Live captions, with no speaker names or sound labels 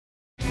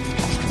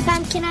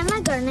Can I have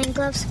my gardening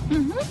gloves?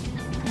 Mm-hmm.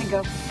 Here you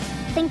go.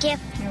 Thank you.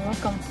 You're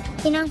welcome.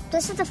 You know,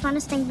 this is the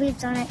funnest thing we've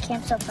done at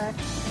camp so far.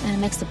 And it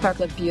makes the park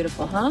look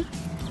beautiful, huh?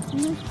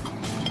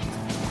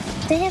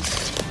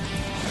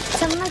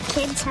 Some of the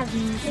kids have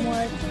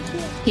more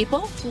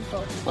People?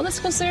 people. Well, that's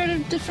because they're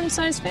different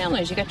sized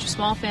families. You got your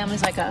small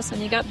families like us,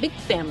 and you got big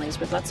families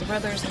with lots of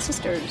brothers and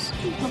sisters.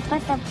 I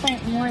bet they'll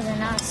plant more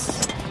than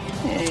us.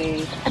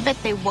 Hey. I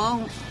bet they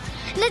won't.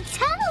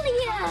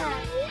 Natalia!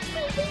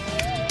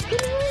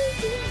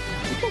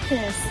 Look at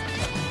this.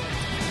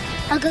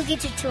 I'll go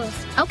get your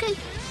tools. Okay.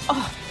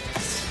 Oh,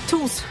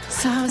 tools.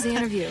 So how was the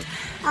interview?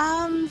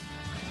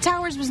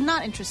 Towers was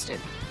not interested.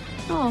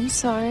 Oh, I'm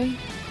sorry.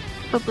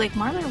 But Blake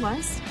Marler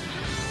was.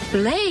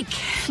 Blake.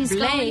 She's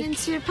going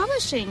into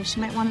publishing. She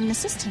might want an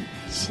assistant.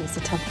 She's a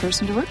tough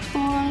person to work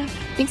for.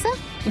 Think so?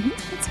 Mm-hmm.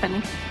 That's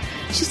funny.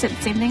 She said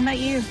the same thing about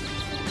you.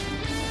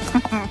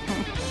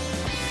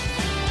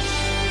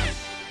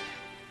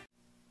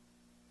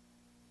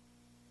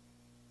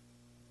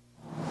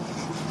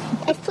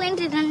 I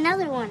planted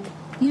another one.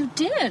 You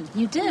did.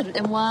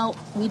 And while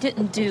we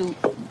didn't do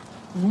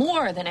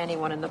more than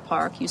anyone in the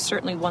park, you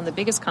certainly won the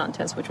biggest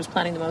contest, which was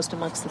planting the most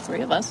amongst the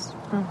three of us.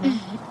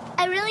 Mm-hmm.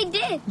 I really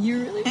did.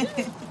 You really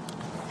did.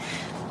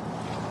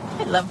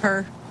 I love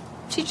her.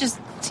 She just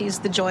sees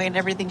the joy in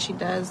everything she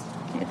does.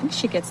 I think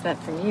she gets that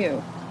from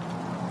you.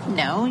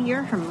 No,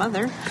 you're her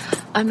mother.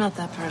 I'm not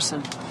that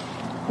person.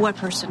 What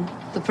person?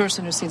 The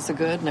person who sees the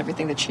good in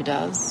everything that she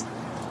does.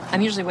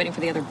 I'm usually waiting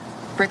for the other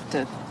brick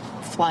to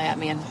fly at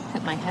me and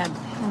hit my head.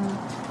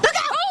 Look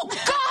out! Oh,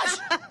 gosh!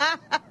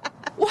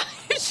 Why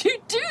did you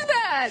do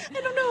that?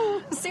 I don't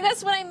know. See,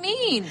 that's what I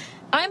mean.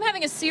 I'm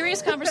having a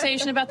serious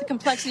conversation about the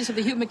complexities of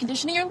the human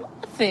condition, and you're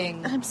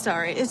laughing. I'm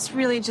sorry. It's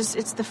really just,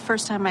 it's the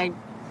first time I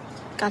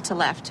got to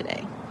laugh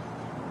today.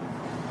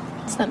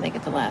 Let's not make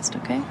it the last,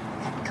 okay?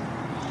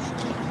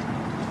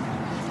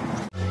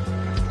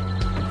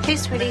 Hey,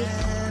 sweetie.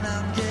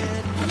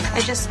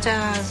 I just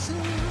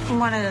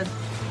want to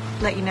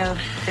let you know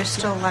there's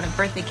still a lot of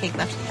birthday cake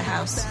left at the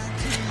house.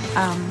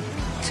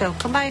 So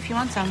come by if you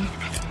want some.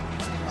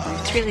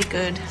 It's really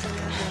good.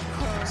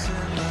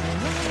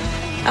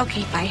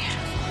 Okay, bye.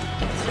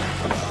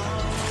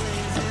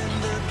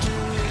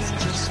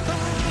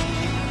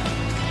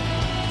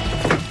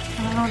 I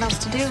don't know what else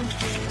to do.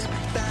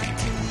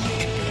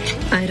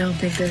 I don't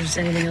think there's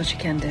anything else you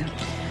can do.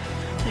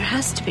 There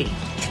has to be.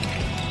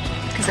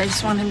 Because I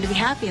just want him to be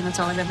happy, and that's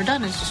all I've ever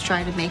done is just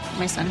try to make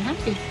my son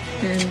happy.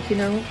 And, you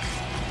know,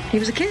 he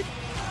was a kid,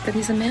 but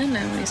he's a man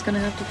now, and he's going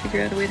to have to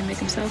figure out a way to make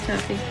himself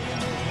happy.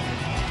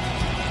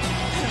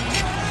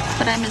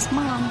 But I'm his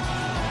mom.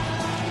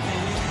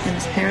 And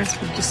as parents,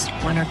 we just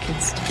want our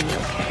kids to be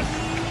okay.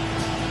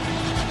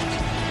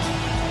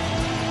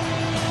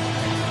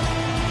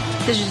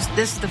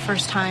 This is the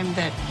first time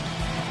that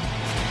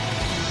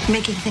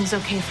making things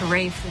okay for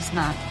Rafe is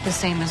not the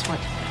same as what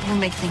will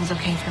make things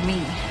okay for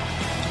me.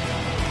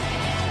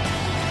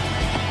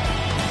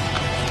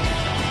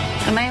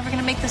 Am I ever going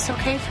to make this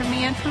okay for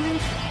me and for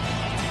Rafe?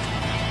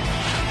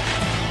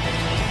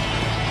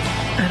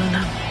 I don't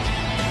know.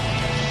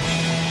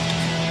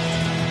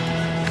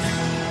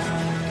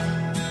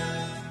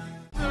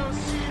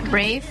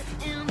 Rafe,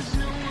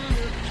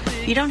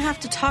 you don't have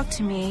to talk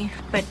to me,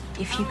 but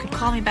if you could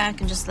call me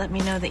back and just let me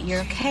know that you're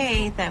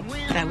okay, that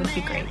would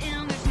be great.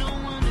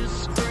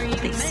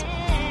 Please.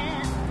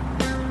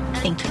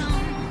 Thank you.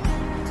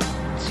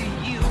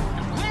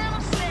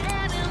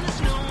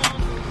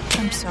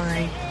 I'm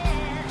sorry.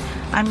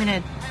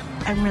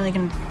 I'm really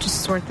gonna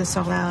just sort this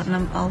all out,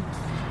 and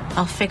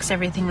I'll fix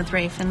everything with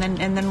Rafe, and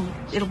then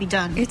it'll be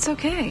done. It's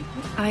okay.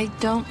 I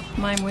don't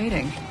mind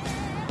waiting.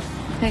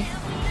 Hey.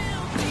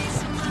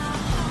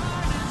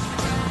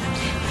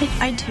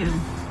 I do.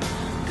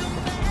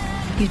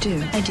 You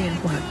do? I do.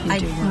 What?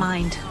 You do what?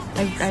 Mind.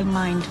 I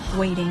mind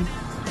waiting.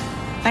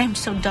 I am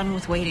so done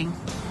with waiting.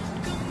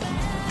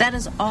 That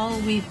is all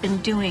we've been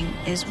doing,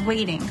 is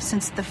waiting.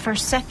 Since the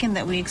first second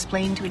that we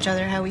explained to each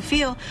other how we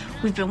feel,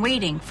 we've been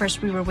waiting.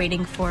 First, we were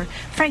waiting for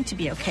Frank to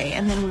be okay,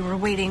 and then we were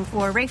waiting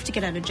for Rafe to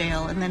get out of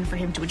jail, and then for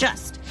him to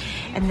adjust.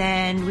 And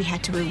then we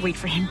had to wait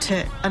for him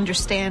to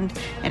understand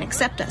and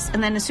accept us.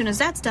 And then as soon as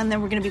that's done,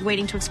 then we're going to be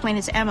waiting to explain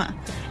it to Emma.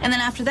 And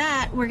then after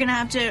that, we're going to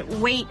have to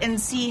wait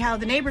and see how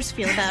the neighbors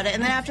feel about it.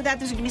 And then after that,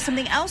 there's going to be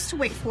something else to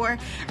wait for.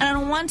 And I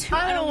don't want to.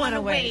 I don't want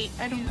to wait.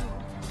 I don't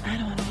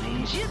want to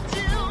wait.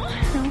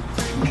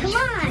 Come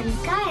on,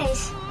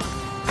 guys.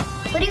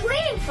 What are you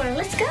waiting for?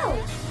 Let's go.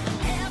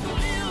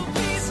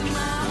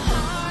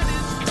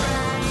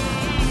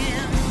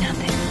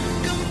 Nothing.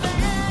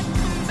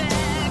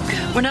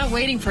 We're not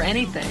waiting for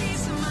anything.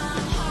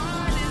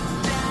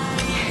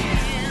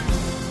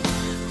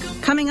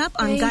 Coming up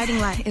on Guiding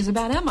Light is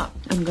about Emma.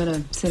 I'm going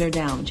to sit her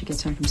down when she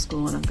gets home from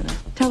school, and I'm going to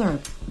tell her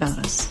about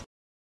us.